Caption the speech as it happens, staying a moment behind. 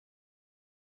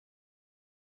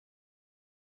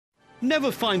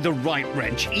Never find the right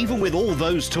wrench even with all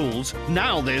those tools?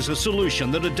 Now there's a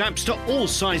solution that adapts to all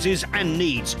sizes and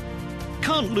needs.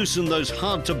 Can't loosen those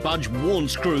hard-to-budge worn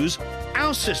screws?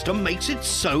 Our system makes it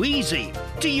so easy.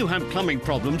 Do you have plumbing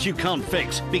problems you can't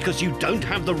fix because you don't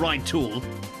have the right tool?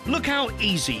 Look how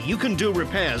easy you can do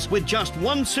repairs with just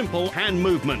one simple hand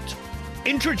movement.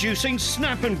 Introducing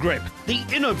Snap & Grip, the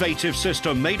innovative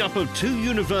system made up of 2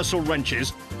 universal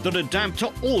wrenches that adapt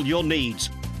to all your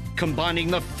needs, combining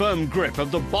the firm grip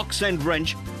of the box-end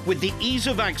wrench with the ease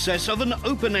of access of an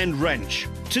open-end wrench.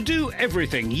 To do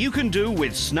everything you can do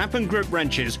with Snap & Grip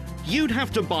wrenches, you'd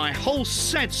have to buy whole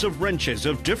sets of wrenches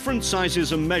of different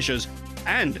sizes and measures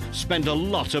and spend a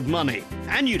lot of money.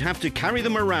 And you'd have to carry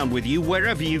them around with you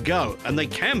wherever you go, and they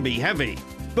can be heavy.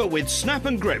 But with Snap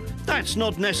 & Grip, that's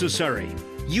not necessary.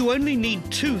 You only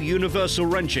need 2 universal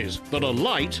wrenches that are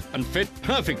light and fit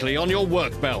perfectly on your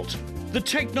work belt. The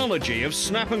technology of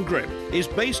Snap & Grip is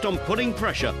based on putting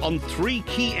pressure on 3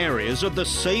 key areas at the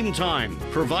same time,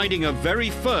 providing a very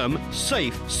firm,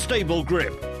 safe, stable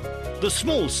grip. The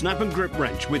small Snap & Grip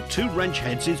wrench with 2 wrench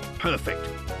heads is perfect.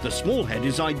 The small head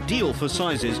is ideal for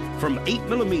sizes from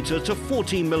 8mm to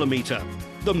 14mm.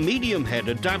 The medium head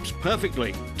adapts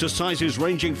perfectly to sizes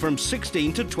ranging from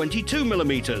 16 to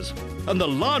 22mm. And the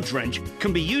large wrench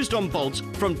can be used on bolts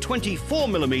from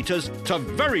 24mm to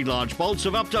very large bolts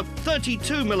of up to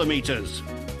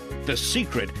 32mm. The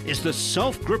secret is the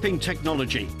self-gripping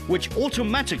technology, which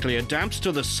automatically adapts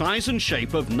to the size and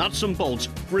shape of nuts and bolts,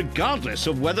 regardless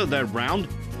of whether they're round,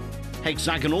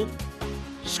 hexagonal,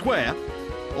 square,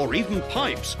 or even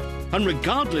pipes. And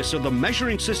regardless of the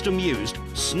measuring system used,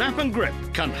 Snap & Grip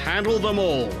can handle them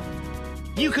all.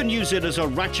 You can use it as a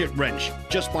ratchet wrench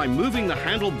just by moving the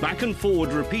handle back and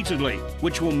forward repeatedly,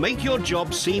 which will make your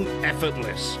job seem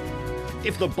effortless.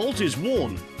 If the bolt is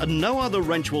worn and no other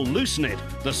wrench will loosen it,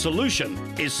 the solution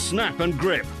is Snap &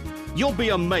 Grip. You'll be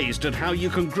amazed at how you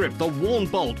can grip the worn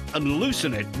bolt and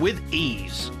loosen it with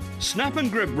ease. Snap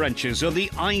 & Grip wrenches are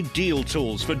the ideal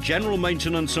tools for general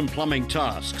maintenance and plumbing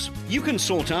tasks. You can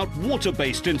sort out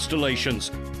water-based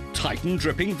installations, tighten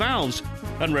dripping valves,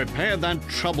 and repair that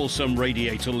troublesome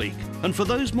radiator leak. And for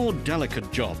those more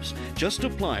delicate jobs, just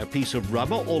apply a piece of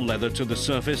rubber or leather to the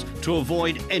surface to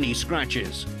avoid any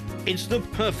scratches. It's the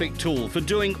perfect tool for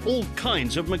doing all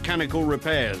kinds of mechanical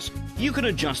repairs. You can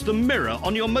adjust the mirror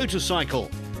on your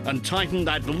motorcycle and tighten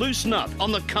that loose nut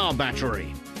on the car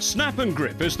battery. Snap &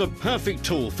 Grip is the perfect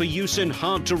tool for use in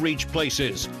hard-to-reach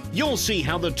places. You'll see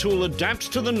how the tool adapts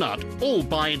to the nut all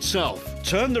by itself.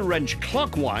 Turn the wrench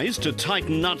clockwise to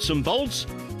tighten nuts and bolts,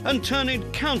 and turn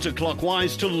it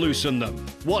counterclockwise to loosen them.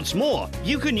 What's more,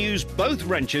 you can use both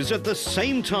wrenches at the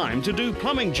same time to do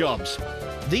plumbing jobs.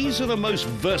 These are the most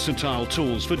versatile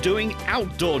tools for doing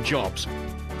outdoor jobs.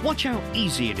 Watch how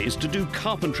easy it is to do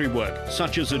carpentry work,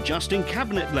 such as adjusting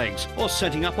cabinet legs or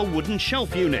setting up a wooden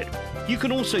shelf unit. You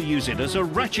can also use it as a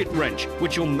ratchet wrench,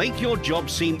 which will make your job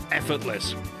seem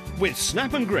effortless. With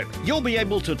Snap & Grip, you'll be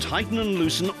able to tighten and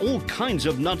loosen all kinds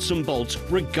of nuts and bolts,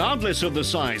 regardless of the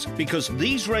size, because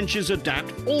these wrenches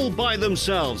adapt all by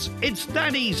themselves. It's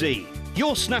that easy.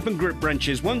 Your Snap & Grip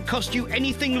wrenches won't cost you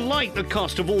anything like the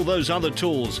cost of all those other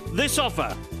tools. This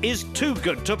offer is too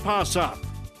good to pass up.